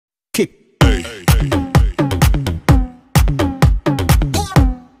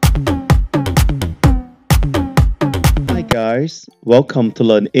guys welcome to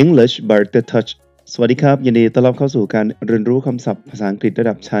learn English by the touch สวัสดีครับยินดีต้อนรับเข้าสู่การเรียนรู้คำศัพท์ภาษาอังกฤษระ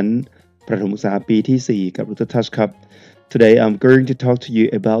ดับชั้นประถมศึกษาปีที่4กับ The Touch ครับ Today I'm going to talk to you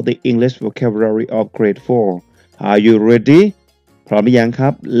about the English vocabulary of grade 4 Are you ready พร้อมหรือยังครั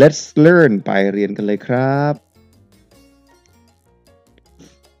บ Let's learn ไปเรียนกันเลยครับ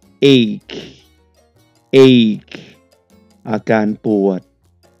ache ache อาการปวด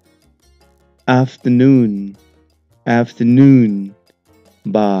afternoon afternoon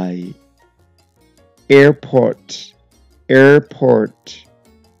บ่าย airport airport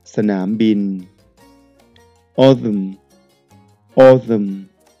สนามบิน autumn autumn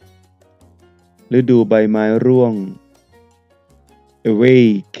ฤดูใบไม้ร่วง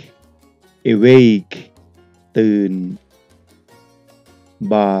awake awake ตื่น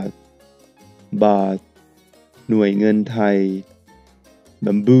bath bath หน่วยเงินไทย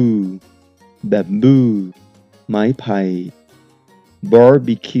bamboo bamboo ไม้ไผ่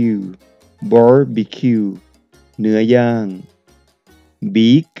barbecue barbecue เนื้อย่าง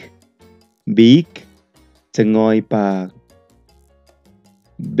beak beak จะงอยปาก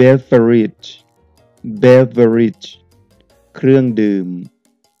beverage beverage เครื่องดื่ม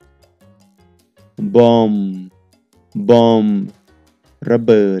bomb bomb ระเ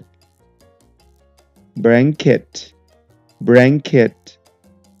บิด blanket blanket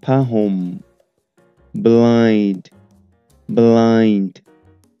ผ้าห่ม blind blind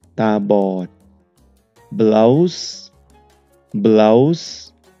ตาบอด blouse blouse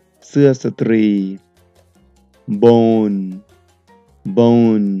เสื้อสตรี bone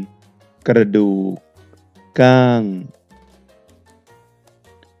bone กระดูกก้าง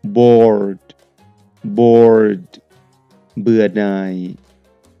bored bored เบื่อหน่าย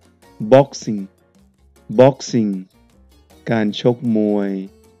boxing boxing การชกมวย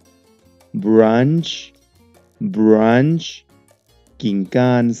branch branch กิ่งก้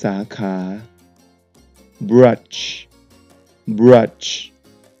านสาขา brush brush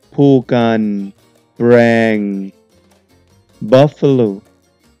ผู้กันแปรง buffalo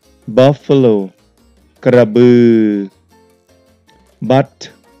buffalo กระบือ butt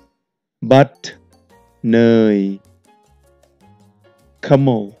butt เนย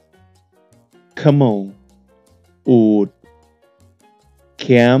camel camel อูฐ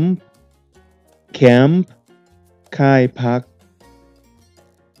camp camp ค่ายพัก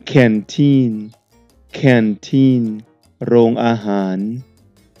canteen canteen โรงอาหาร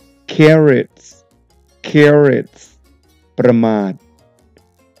carrots carrots ประมาท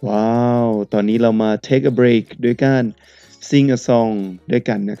ว้าวตอนนี้เรามา take a break ด้วยการ sing a song ด้วย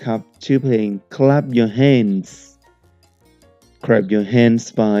กันนะครับชื่อเพลง clap your hands clap your hands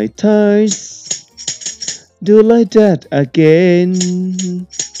by Thais do like that again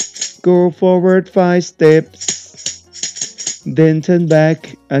go forward 5 steps then turn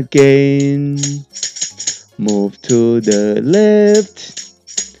back again move to the left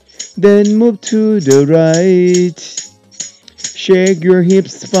then move to the right shake your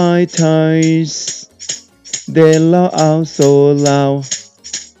hips 5 times then loud out so loud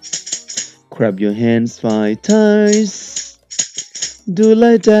clap your hands 5 times do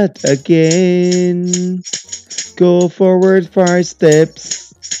like that again go forward 5 steps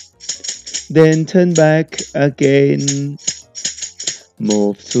then turn back again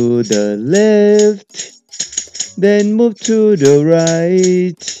move to the left then move to the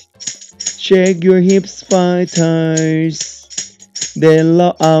right shake your hips 5 times then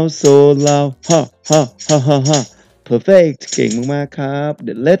loud out so loud ha ha ha ha ha perfect เก่งมากๆครับ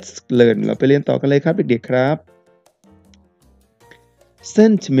Let's learn เราไปเรียนต่อกันเลยครับเด็กๆครับ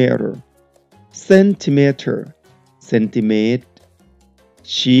centimeter centimeter centimeter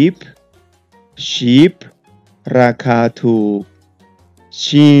sheep sheep ราคาถูก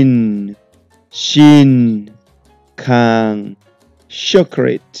shin shin คาง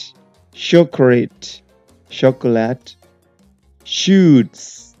chocolate chocolate ช็อกโกแลต shoots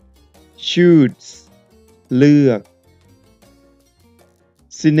shoots เลือก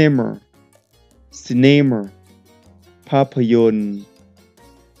cinema cinema ภาพยนตร์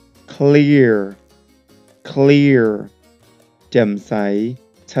clear clear แจ่มใส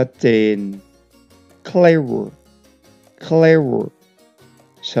ชัดเจน clever clever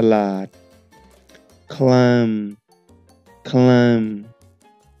ฉลาด climb climb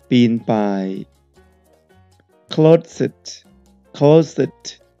ปีนป่าย closet closet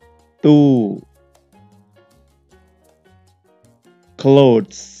ตู้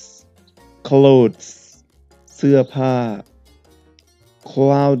clothes clothes เสื้อผ้า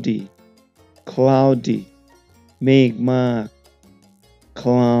cloudy cloudy เมฆมาก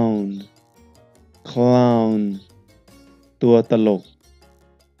clown clown ตัวตลก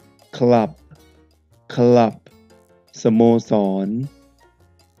club club สโมสร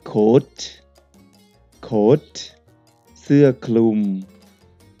coat coat เสื้อคลุม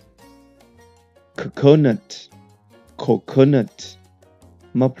coconut coconut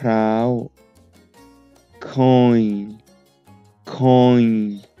มะพร้าว coin coin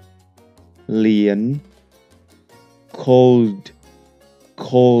เหรียญ cold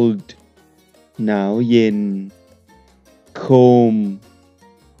cold หนาวเย็น comb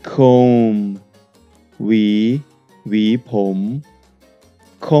comb หวีผม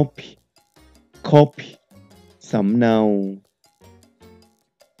copy copy สำเนา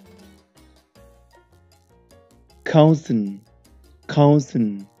cousin cousin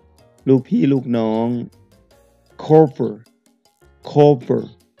ลูกพี่ลูกน้อง cover cover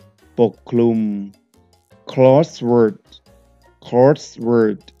ปกคลุม crossword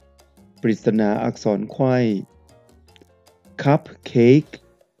crossword ปริศนาอักษรไขว้ cupcake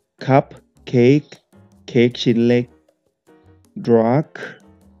cupcake เค้กชิ้นเล็ก dark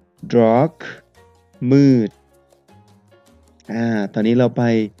dark มืดตอนนี้เราไป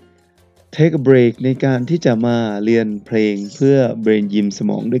take a break ในการที่จะมาเรียนเพลงเพื่อ brain gym ส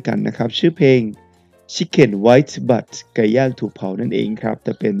มองด้วยกันนะครับชื่อเพลง chicken white butt ไก่ย่างถูกเผานั่นเองครับแ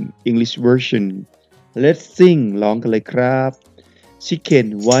ต่เป็น English version let's sing ร้องกันเลยครับ chicken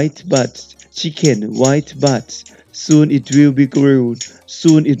white butt chicken white butt soon it will be grilled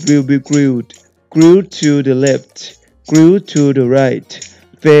soon it will be grilled grilled to the left grilled to the right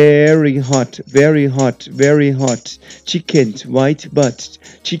very hot very hot very hot chicken white butt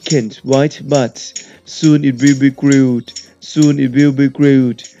chicken white butt soon it will be grilled soon it will be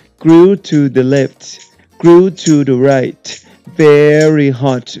grilled grilled to the left grilled to the right very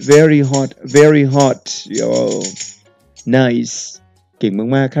hot very hot very hot yo nice เก่ง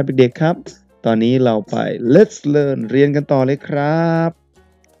มากๆครับเด็กๆครับตอนนี้เราไป let's learn เรียนกันต่อเลยครับ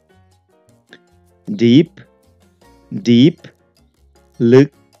deep deep ลึก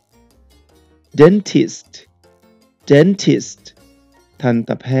dentist dentist ทันต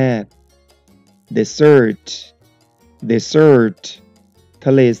แพทย์ desert desert ท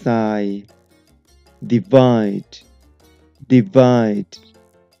ะเลทราย divide divide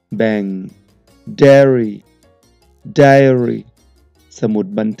แบ่ง diary diary สมุด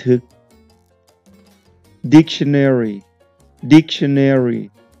บันทึก dictionary dictionary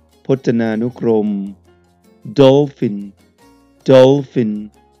พจนานุกรม dolphin dolphin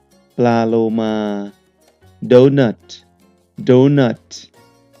ปลาโลมา donut donut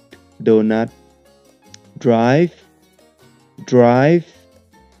donut drive drive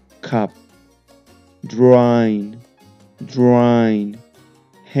ขับ drying drying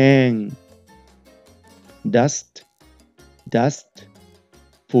แห้ง dust dust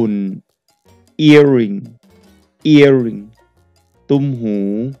ฝุ่น earring earring ตุ้มหู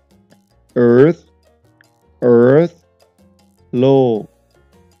earth earth โลก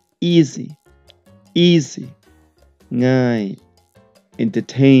easy easy ง่าย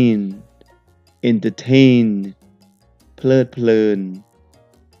entertain entertain เพลิดเพลิน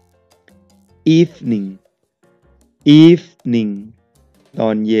evening evening ตอ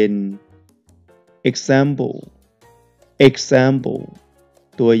นเย็น example example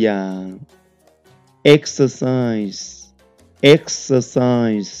ตัวอย่าง exercise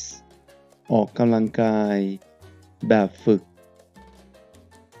exercise ออกกำลังกายแบบฝึก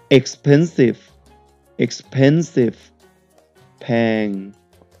expensive expensive แพง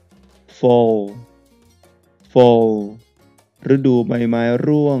fall fall ฤดูใบไม้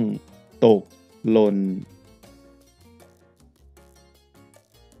ร่วงตกหล่น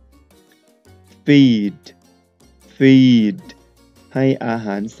feed feed ให้อาห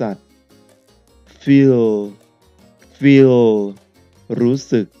ารสัตว์ feel feel รู้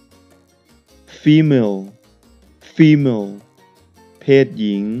สึก female female เพศห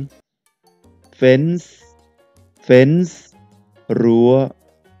ญิง fence fence รั้ว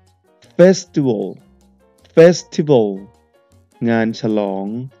festival festival งานฉลอง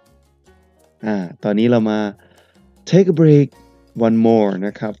ตอนนี้เรามา take a break one more น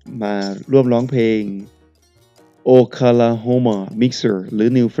ะครับมาร่วมร้องเพลง Oklahoma Mixer หรือ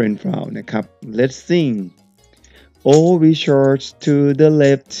New Friend Flow นะครับ let's sing Oh, we charge to the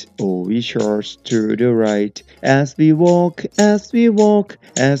left, oh, we charge to the right, as we walk, as we walk,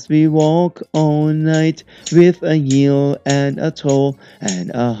 as we walk all night, with a heel and a toe,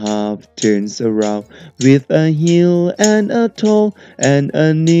 and a half turns around, with a heel and a toe, and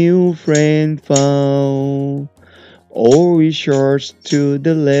a new friend found. Oh, we charge to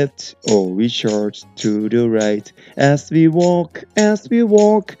the left, oh, we charge to the right. As we walk, as we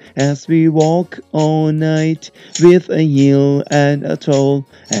walk, as we walk all night, with a heel and a toe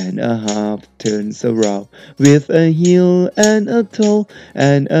and a half turns around, with a heel and a toe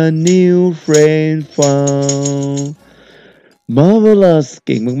and a new friend found. Marvelous เ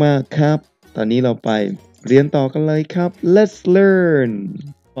ก่งมากๆครับ ตอนนี้เราไปเรียนต่อกันเลยครับ Let's learn.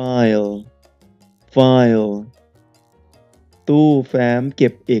 File File ตู้แฟ้มเก็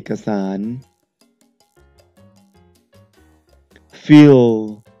บเอกสาร Fill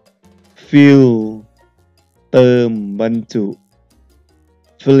Fill เติมบรรจุ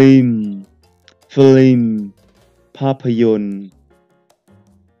Film Film ภาพยนตร์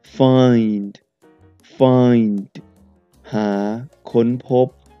Find Find หาค้นพบ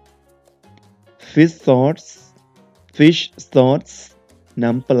Fish sauce Fish sauce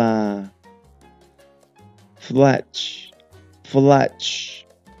น้ำปลา Flash Flash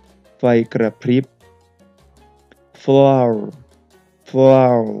ไฟกระพริบ Flour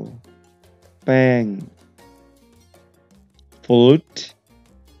Flour แป้ง Flute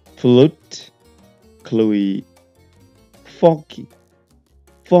Flute คลุย Foggy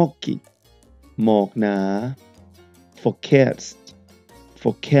Foggy หมอกหนา Forecast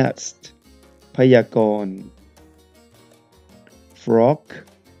Forecast พยากรณ์ Frog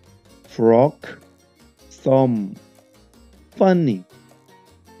Frog ซ่อม Funny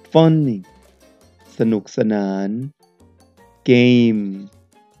Funny สนุกสนาน Game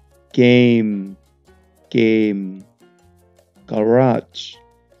Game Game Garage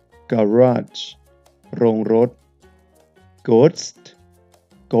Garage โรงรถ Ghost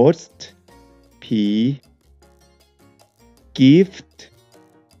Ghost ผี Gift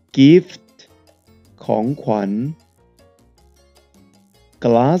Gift ของขวัญ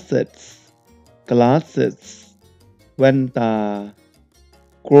Glasses Glasses แว่นตา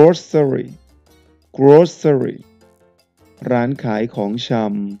Grocery Grocery ร้านขายของช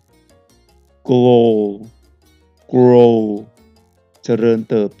ำ Grow Grow เจริญ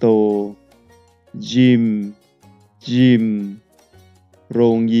เติบโต Gym Gym โร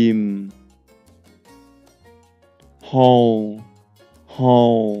งยิม Hall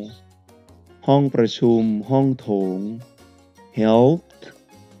Hall ห้องประชุมห้องโถง Health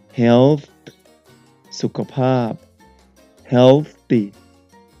Health สุขภาพ Healthy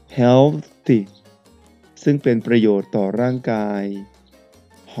Healthy ซึ่งเป็นประโยชน์ต่อร่างกาย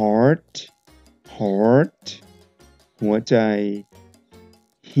Heart Heart หัวใจ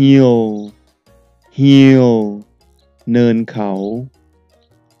Hill Hill เนินเขา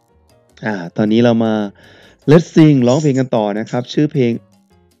ตอนนี้เรามา Let's sing ร้องเพลงกันต่อนะครับชื่อเพลง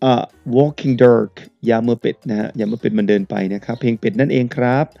Walking Dark ยามเมื่อเป็ดนะฮะยามเมื่อเป็ดมันเดินไปนะครับเพลงเป็ดนั่นเองค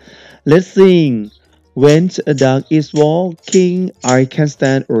รับ Let's sing When a dog is walking I can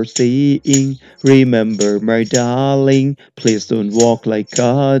stand or seeing Remember my darling Please don't walk like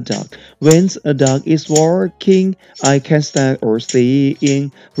a dog When a dog is walking I can stand or seeing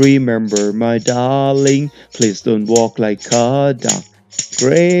Remember my darling Please don't walk like a dog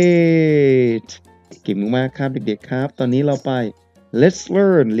Great เก่งมากครับเด็กๆครับตอนนี้เราไป Let's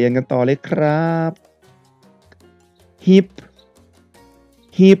learn เรียนกันต่อเลยครับ Hip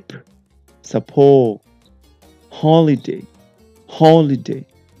Hip สะโพก Holiday Holiday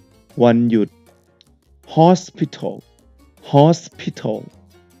วันหยุด Hospital Hospital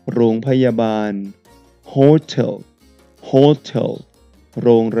โรงพยาบาล Hotel Hotel โร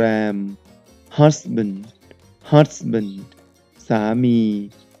งแรม Husband Husband สามี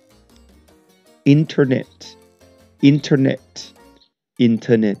Internet Internet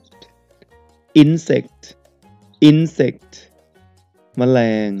Internet Insect Insect แมล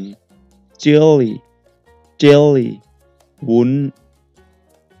ง Jelly Jelly วุ้น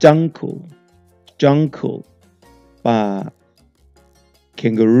Jungle Jungle ป่า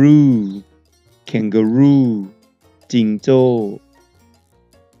Kangaroo Kangaroo จิงโจ้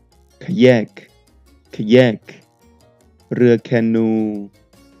Kayak Kayak เรือแคนู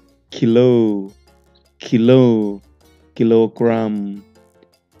Kilo Kilo กิโลกรัม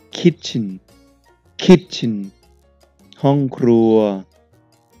Kitchen Kitchen ห้องครัว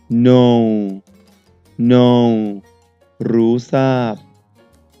No No รู้ทราบ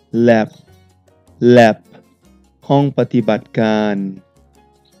Lab Lab ห้องปฏิบัติการ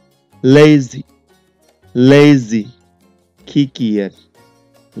Lazy Lazy ขี้เกียจ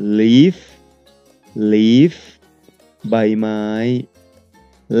Leaf Leaf ใบไม้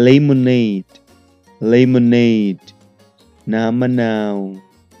Lemonade Lemonade น้ำมะนาว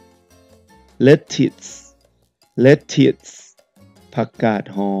Lettuce Lettuce ผักกาด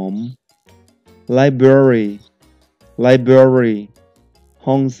หอม Library library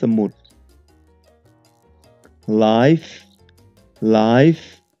ห้องสมุด life life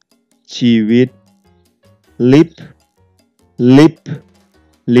ชีวิต lip lip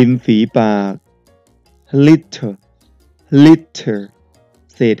ริมฝีปาก litter litter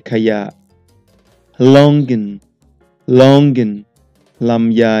เศษขยะ longing longing ล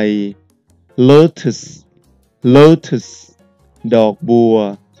ำไย lotus lotus ดอกบัว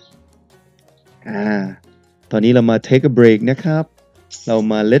ตอนนี้เรามา take a break นะครับเรา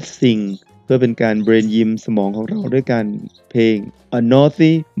มา let's sing เพื่อเป็นการ brain ยิมสมองของเราด้วยการเพลง a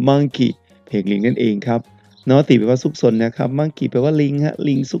naughty monkey เพลงลิงนั่นเองครับ naughty แปลว่าซุกซนนะครับ monkey แปลว่าลิงฮะ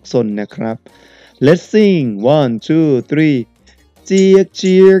ลิงซุกซนนะครับ let's sing 1 2 3 Cheek,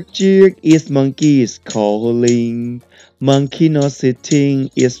 cheek, cheek is monkeys calling. Monkey not sitting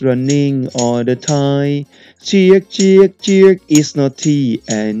is running all the time. Cheek, cheek, cheek is naughty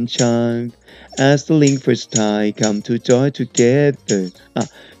and shy. As the link first time come to join together.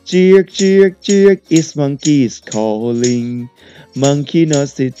 Cheek, cheek, cheek is monkeys calling. Monkey not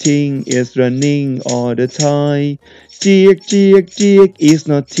sitting is running all the time. Cheek, cheek, cheek is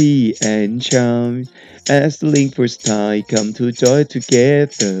naughty and shy. As the link first time come to join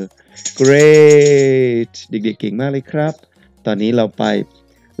together. Great เด็กๆเก่งมากเลยครับตอนนี้เราไป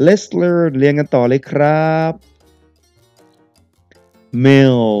Let's learn เรียนกันต่อเลยครับ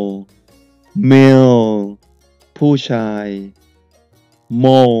Male Male ผู้ชาย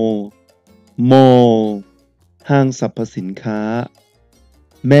Mall Mall ห้างสรรพสินค้า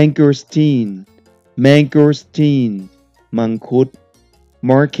Mangosteen Mangosteen มังคุด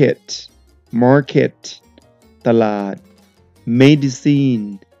Market Market ตลาด Medicine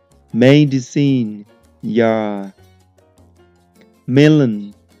Medicine ยา Melon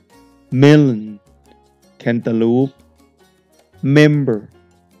Melon Cantaloupe Member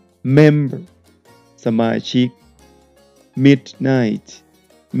Member สมาชิก Midnight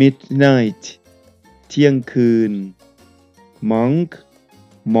Midnight เที่ยงคืน Monk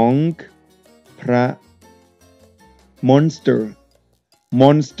Monk พระ Monster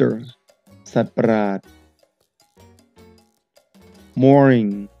Monster สัตว์ประหลาด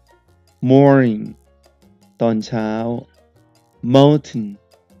Morning Morning ตอนเช้า Mountain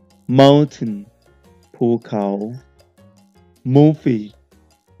Mountain ภูเขา Movie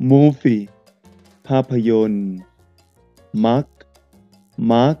Movie ภาพยนตร์ Mug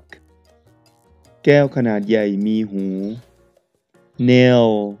Mug แก้วขนาดใหญ่มีหู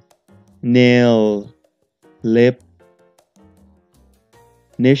Nail Nail เล็บ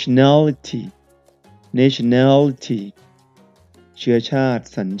Nationality Nationality เชื้อชาติ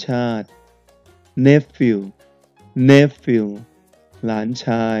สัญชาติ Nephew Nephew หลานช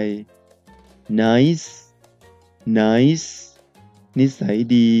าย Nice Nice นิสัย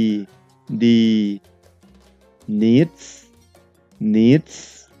ดีดี Needs Needs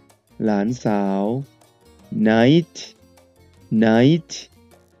หลานสาว Night Night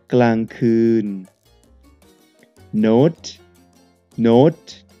กลางคืน Note Note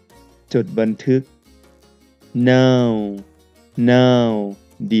จดบันทึก Now Now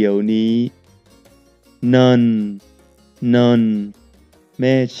เดี๋ยวนี้ None None แ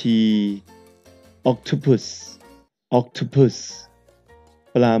ม่ชี Octopus Octopus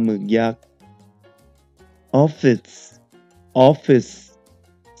ปลาหมึกยักษ์ Office Office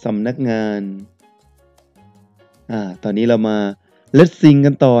สำนักงานตอนนี้เรามา Let's sing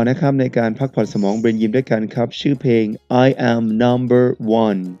กันต่อนะครับในการพักผ่อนสมองเบรนยิมด้วยกันครับชื่อเพลง I am number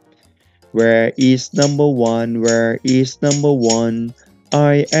one Where is number one Where is number one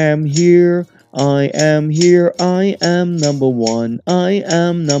I am here I am here I am number one I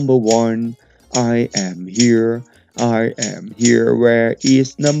am number one I am here I am here Where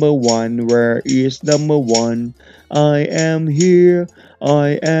is number one Where is number one I am here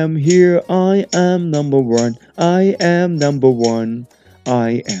I am here I am number one I am number one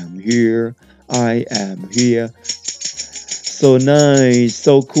I am here I am here so nice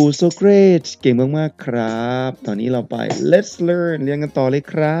so cool so great เก่งมากๆครับตอนนี้เราไป let's learn เรียนกันต่อเลย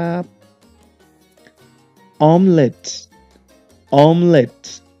ครับ omelette omelette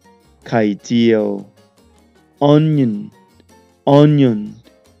ไข่เจียว onion onion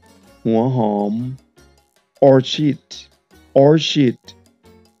หัวหอม orchid orchid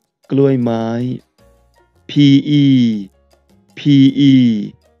กล้วยไม้ PE PE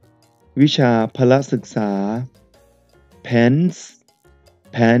วิชาพละศึกษา pants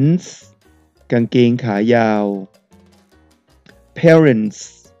pants กางเกงขายาว parents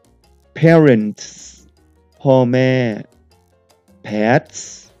parents พ่อแม่ pets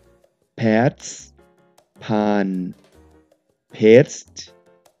pets ผ่าน pest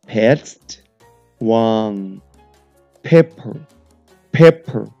pest วาง pepper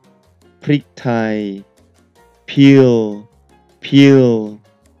pepper พริกไทย peel peel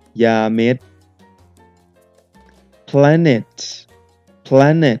ยาเม็ด planet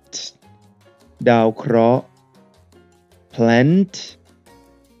planet ดาวเคราะห์ plant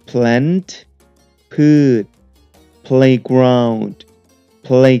plant พืช playground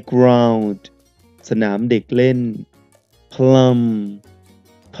playground สนามเด็กเล่น plum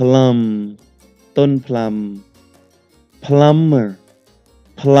plum ต้นพลัม plumber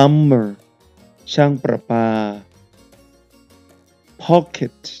plumber ช่างประปา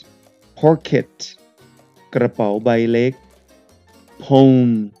pocket pocket กระเป๋าใบเล็ก poem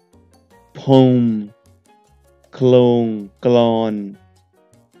poem โครงกลอน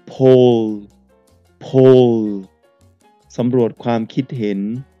poll poll สำรวจความคิดเห็น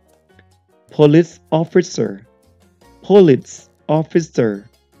police officer police officer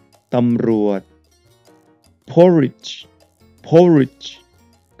ตำรวจ porridge porridge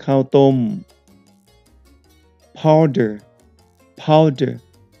ข้าวต้ม powder powder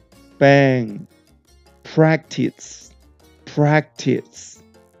แป้ง practice practice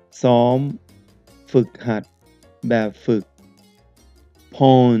ซ้อมฝึกหัดแบบฝึก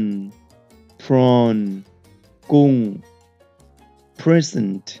pawn prawn กุ้ง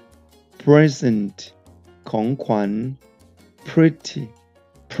present present ของขวัญ pretty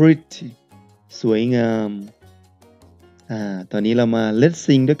pretty สวยงามตอนนี้เรามา Let's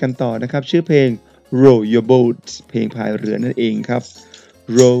sing ด้วยกันต่อนะครับชื่อเพลง Row Your Boat เพลงพายเรือนั่นเองครับ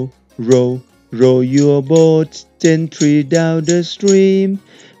Row row row your boat gently down the stream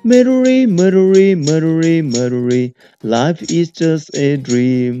Murdery murdery murdery murdery life is just a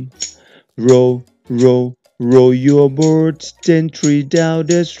dream Row row row your boat gently down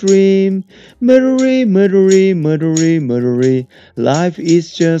the stream Murdery murdery murdery murdery life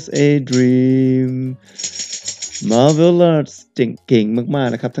is just a dream Marvelous เก่งมาก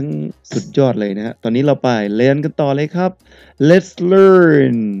ๆนะครับทั้งสุดยอดเลยนะฮะตอนนี้เราไปเรียนกันต่อเลยครับ Let's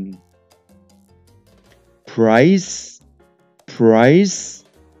learn price price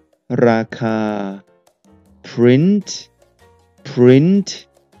ราคา print print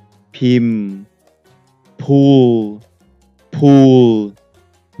พิมพ์ pull pull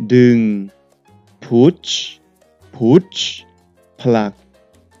ดึง push push ผลัก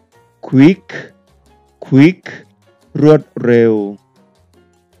quick quick รวดเร็ว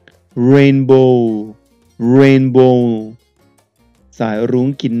rainbow rainbow สายรุ้ง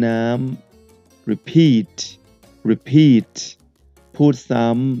กินน้ำ repeat repeat พูดซ้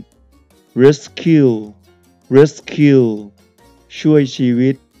ำ rescue rescue ช่วยชีวิ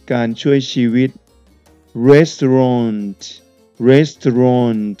ตการช่วยชีวิต restaurant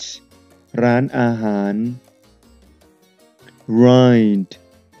restaurant ร้านอาหาร ride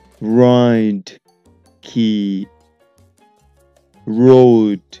ride ขี่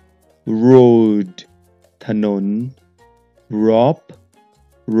road road ถนน rob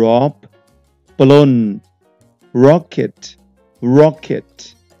rob ปล้น rocket rocket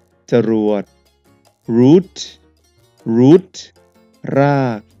จรวด root root รา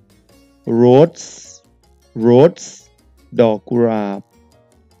ก rose rose ดอกกุหลาบ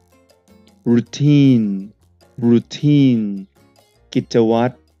routine routine กิจวั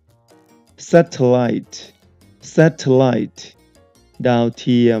ตร satellite satellite ดาวเ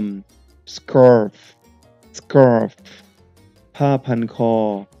ทียม scarf scarf ผ้าพันคอ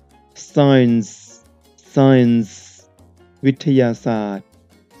science science วิทยาศาสตร์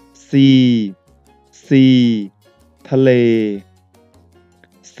sea sea ทะเล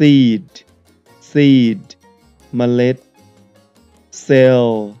seed seed เมล็ด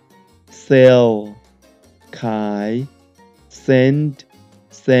sell sell ขาย send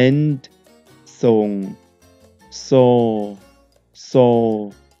send ส่ง sew sew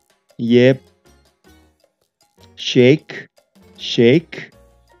เย็บ shake shake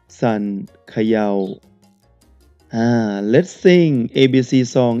สั่นเขย่าLet's sing ABC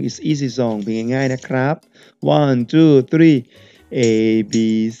song is easy song เพลงง่ายๆนะครับ one two three A B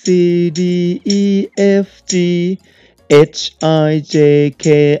C D E F G H I J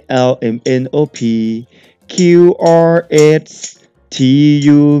K L M N O P Q R S T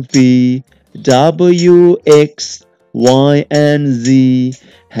U V W X Y and Z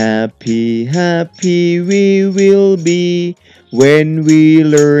Happy happy we will be when we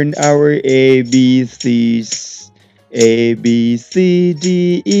learn our ABCs A B C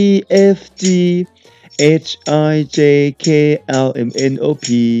D E F G H I J K L M N O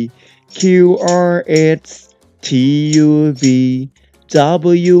P Q R S T U V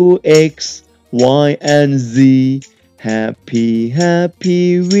W X Y and Z Happy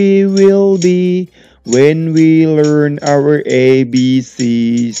happy we will be when we learn our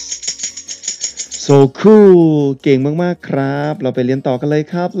ABCs so cool เก่งมากๆครับเราไปเรียนต่อกันเลย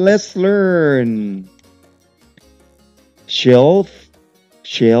ครับ let's learn shelf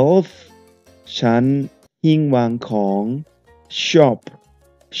shelf ชั้นหิ้งวางของ shop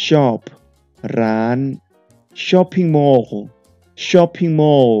shop ร้าน shopping mall shopping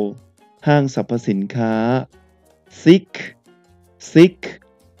mall ห้างสรรพสินค้า sick sick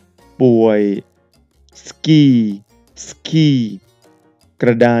ป่วย ski ski ก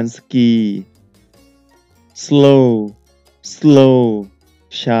ระดานสกี slow slow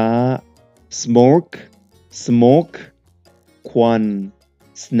ช้า smoke smoke ควัน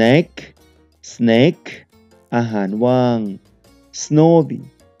snack snack อาหารว่าง snowy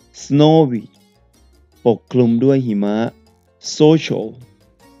snowy ปกคลุมด้วยหิมะ social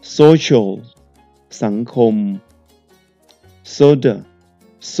social สังคม soda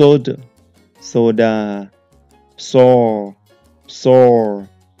soda โซดา sore sore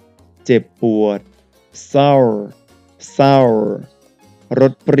เจ็บปวด sour sour ร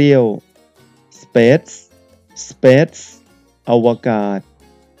สเปรี้ยว space space อวกาศ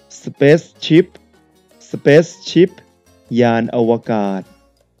spaceship spaceship ยานอวกาศ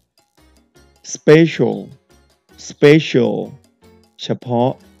special special เฉพา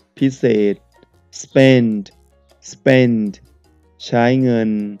ะพิเศษ spend spend ใช้เงิ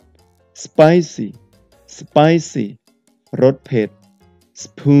น spicy spicy รสเผ็ด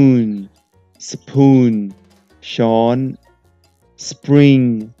spoon spoon ช้อน spring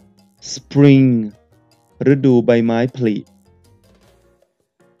spring ฤดูใบไม้ผลิ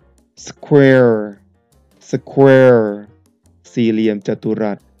square square สี่เหลี่ยมจัตุ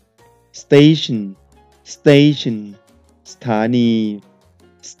รัส station station สถานี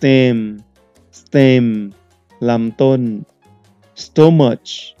stem stem ลำต้น stomach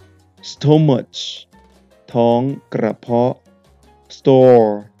stomach ท้องกระเพาะ store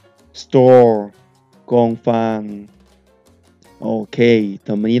store กองฟางโอเค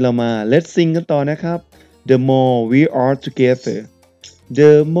ต่อมานี้เรามา let's sing กันต่อนะครับ the more we are together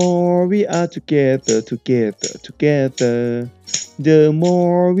the more we are together together together the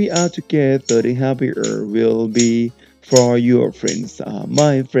more we are together the happier we'll be for your friends are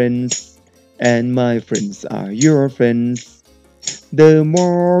my friends and my friends are your friends the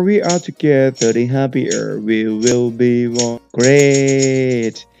more we are together the happier we will be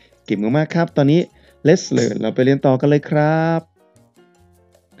great เก่งมากๆครับตอนนี้ let's learn เราไปเรียนต่อกันเลยครับ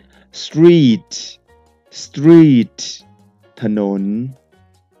street street ถนน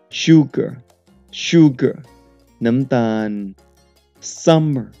sugar sugar น้ำตาล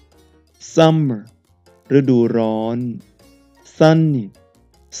summer summer ฤดูร้อน sunny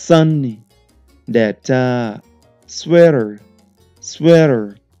sunny แดดจ้า sweater sweater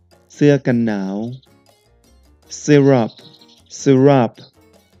เสื้อกันหนาว syrup syrup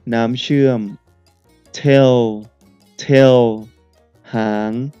น้ำเชื่อม tail tail หา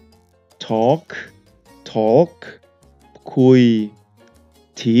ง talk talk คุย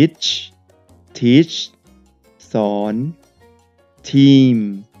teach teach สอน team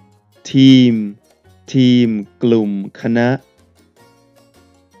team team กลุ่มคณะ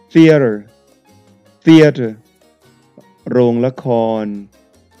theater theater โรงละคร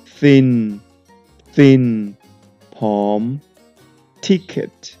thin thin ผอม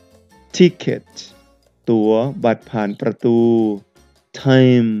ticket ticket ตั๋วบัตรผ่านประตู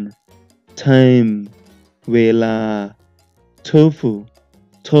time time เวลา tofu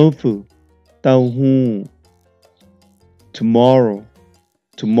tofu เต้าหู้ tomorrow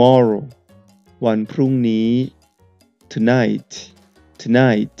tomorrow วันพรุ่งนี้ tonight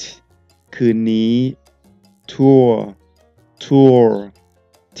tonight คืนนี้ tour tour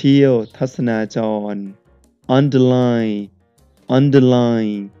เที่ยวทัศนาจร underline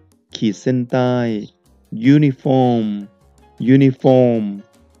underline ขีดเส้นใต้ uniform uniform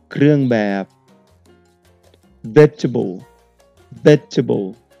เครื่องแบบ vegetable vegetable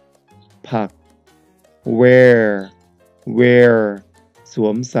ผัก wear wear สว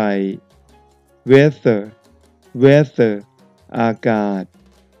มใส่ weather weather อากาศ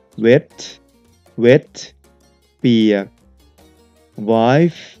wet wet เปียก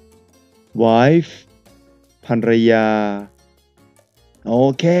wife wife ภรรยา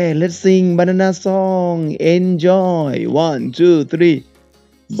Okay, let's sing banana song. Enjoy. 1, 2, 3.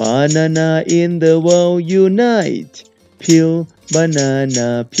 Banana in the world unite. Peel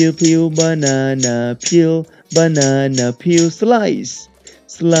banana, peel, peel banana, peel banana, peel, slice.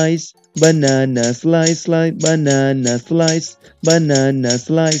 Slice banana, slice, slice banana, slice banana,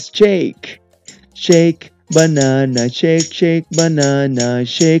 slice. Shake. Shake banana, shake, shake banana,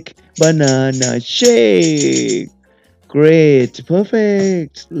 shake banana shake great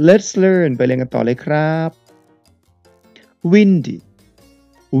perfect let's learn ไปเรียนกันต่อเลยครับ windy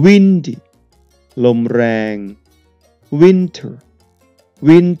windy ลมแรง winter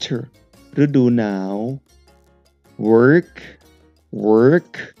winter ฤดูหนาว work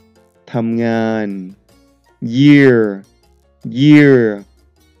work ทำงาน year year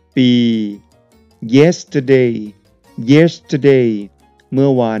ปี yesterday yesterday เมื่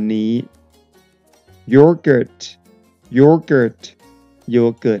อวานนี้ yogurt yogurt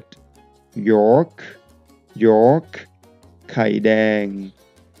yogurt york york ไข่แดง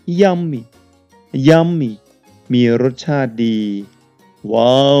yummy yummy มีรสชาติดี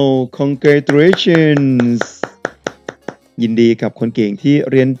ว้าว congratulations ยินดีกับคนเก่งที่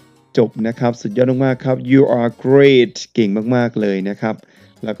เรียนจบนะครับสุดยอดมากๆครับ you are great เก่งมากๆเลยนะครับ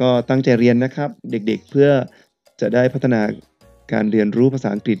แล้วก็ตั้งใจเรียนนะครับเด็กๆเพื่อจะได้พัฒนาการเรียนรู้ภาษา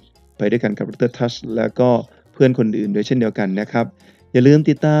อังกฤษไปด้วยกันกับดร. Touch แล้วก็เพื่อนคนอื่นด้วยเช่นเดียวกันนะครับอย่าลืม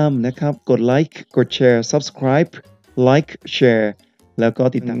ติดตามนะครับกดไลค์กดแชร์ subscribe like share แล้วก็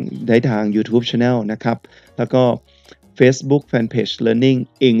ติดตามได้ทาง YouTube Channel นะครับแล้วก็ Facebook Fanpage Learning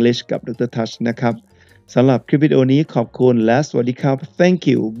English กับดร. Touch นะครับสำหรับคลิปวิดีโอนี้ขอบคุณและสวัสดีครับ thank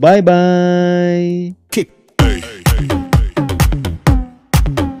you bye bye